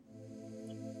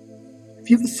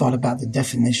you ever thought about the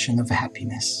definition of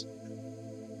happiness?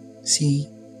 See,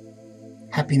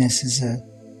 happiness is a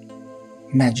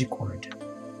magic word,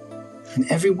 and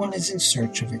everyone is in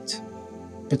search of it,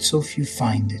 but so few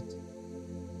find it.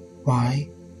 Why?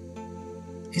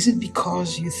 Is it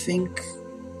because you think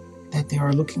that they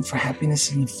are looking for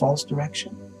happiness in a false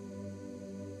direction?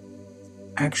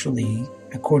 Actually,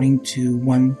 according to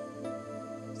one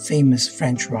famous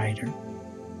French writer,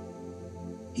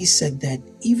 he said that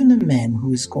even a man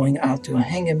who is going out to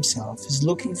hang himself is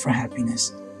looking for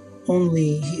happiness,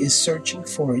 only he is searching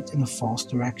for it in a false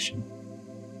direction.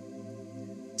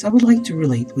 So I would like to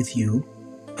relate with you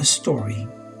a story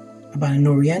about an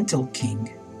Oriental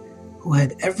king who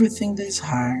had everything that his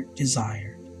heart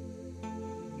desired.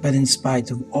 But in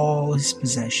spite of all his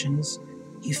possessions,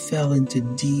 he fell into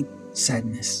deep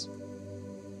sadness.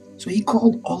 So he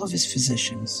called all of his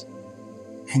physicians,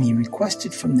 and he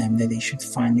requested from them that they should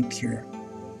find a cure,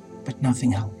 but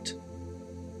nothing helped.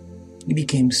 He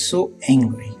became so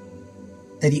angry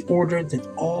that he ordered that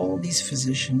all these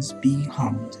physicians be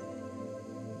hanged.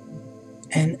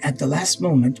 And at the last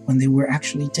moment, when they were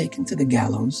actually taken to the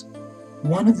gallows,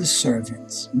 one of the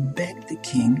servants begged the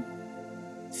king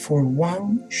for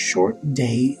one short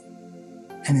day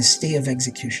and a stay of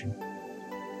execution.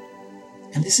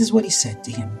 And this is what he said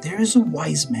to him: "There is a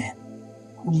wise man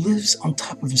who lives on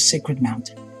top of a sacred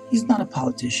mountain. He's not a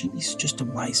politician, he's just a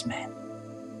wise man.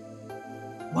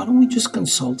 Why don't we just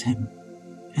consult him,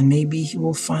 and maybe he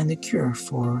will find a cure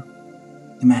for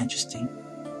the majesty."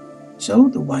 So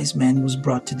the wise man was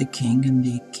brought to the king, and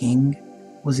the king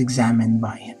was examined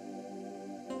by him.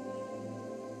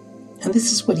 And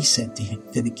this is what he said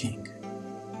to the king: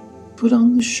 "Put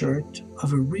on the shirt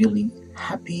of a really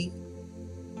happy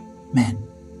man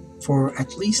for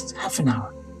at least half an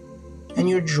hour, and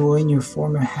your joy and your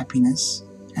former happiness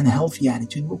and a healthy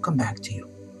attitude will come back to you."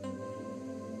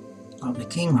 Well, the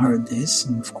king heard this,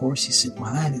 and of course he said,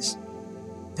 "Well, that is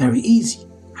very easy.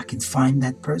 I can find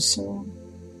that person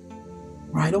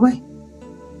right away."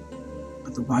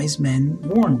 But the wise man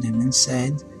warned him and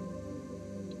said,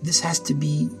 "This has to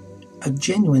be a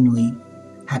genuinely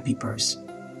happy person.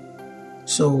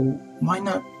 So why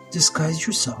not disguise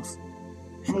yourself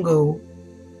and go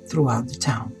throughout the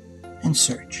town and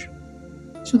search?"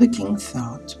 So the king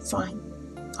thought, "Fine,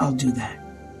 I'll do that."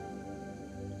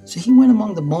 So he went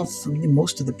among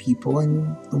most of the people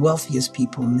and the wealthiest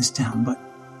people in this town, but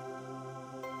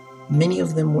many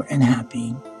of them were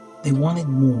unhappy. They wanted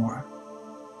more,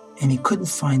 and he couldn't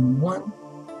find one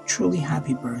truly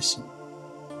happy person.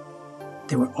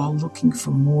 They were all looking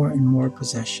for more and more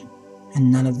possession,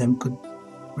 and none of them could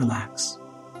relax.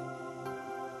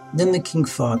 Then the king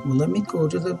thought, "Well, let me go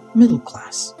to the middle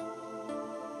class.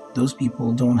 Those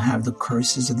people don't have the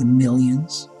curses of the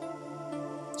millions,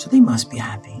 so they must be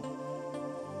happy."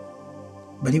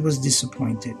 But he was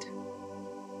disappointed,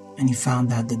 and he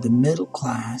found out that the middle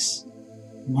class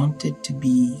wanted to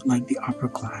be like the upper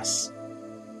class,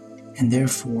 and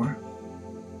therefore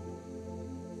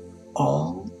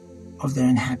all of their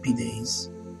unhappy days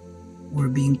were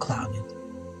being clouded.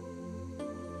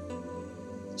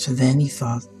 So then he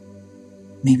thought,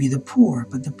 maybe the poor,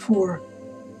 but the poor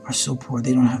are so poor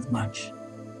they don't have much.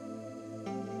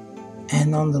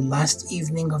 And on the last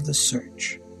evening of the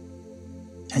search,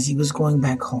 as he was going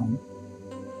back home,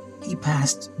 he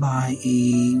passed by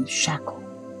a shackle,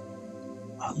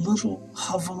 a little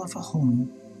hovel of a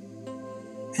home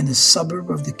in a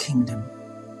suburb of the kingdom.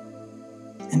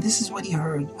 And this is what he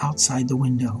heard outside the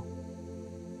window: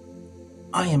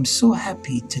 "I am so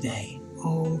happy today.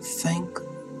 Oh, thank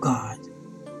God.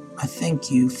 I thank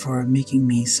you for making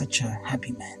me such a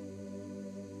happy man."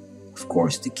 Of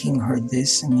course, the king heard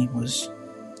this, and he was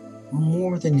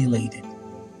more than elated.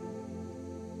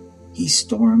 He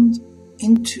stormed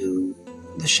into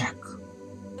the shack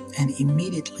and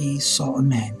immediately saw a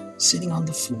man sitting on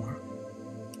the floor,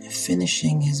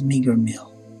 finishing his meager meal.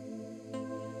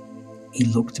 He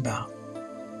looked about,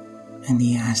 and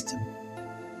he asked him,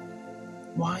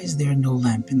 "Why is there no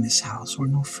lamp in this house or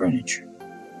no furniture?"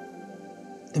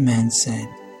 The man said,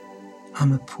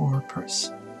 "I'm a poor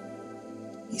person."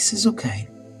 He says, "Okay,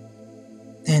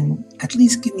 then at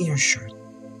least give me your shirt."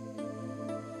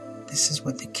 This is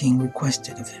what the king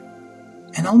requested of him: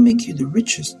 "And I'll make you the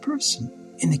richest person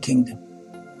in the kingdom."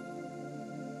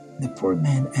 The poor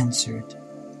man answered,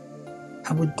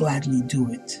 "I would gladly do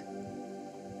it,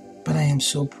 but I am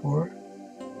so poor,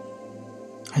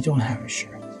 I don't have a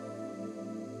shirt."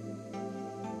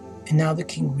 And now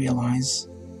the king realized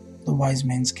the wise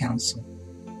man's counsel.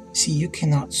 See, you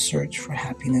cannot search for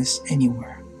happiness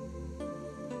anywhere.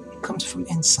 It comes from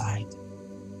inside,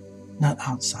 not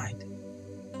outside.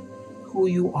 who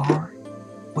you are,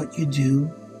 what you do,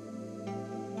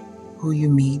 who you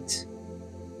meet,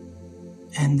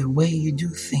 and the way you do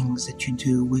things that you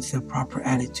do with a proper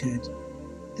attitude.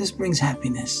 This brings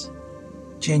happiness,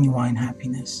 genuine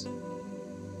happiness.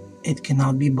 It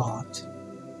cannot be bought.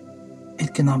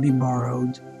 It cannot be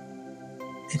borrowed.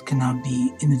 It cannot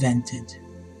be invented.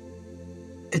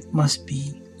 It must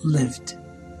be lived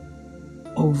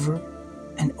over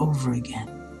and over again.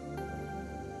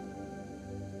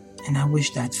 And I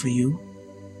wish that for you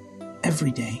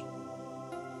every day.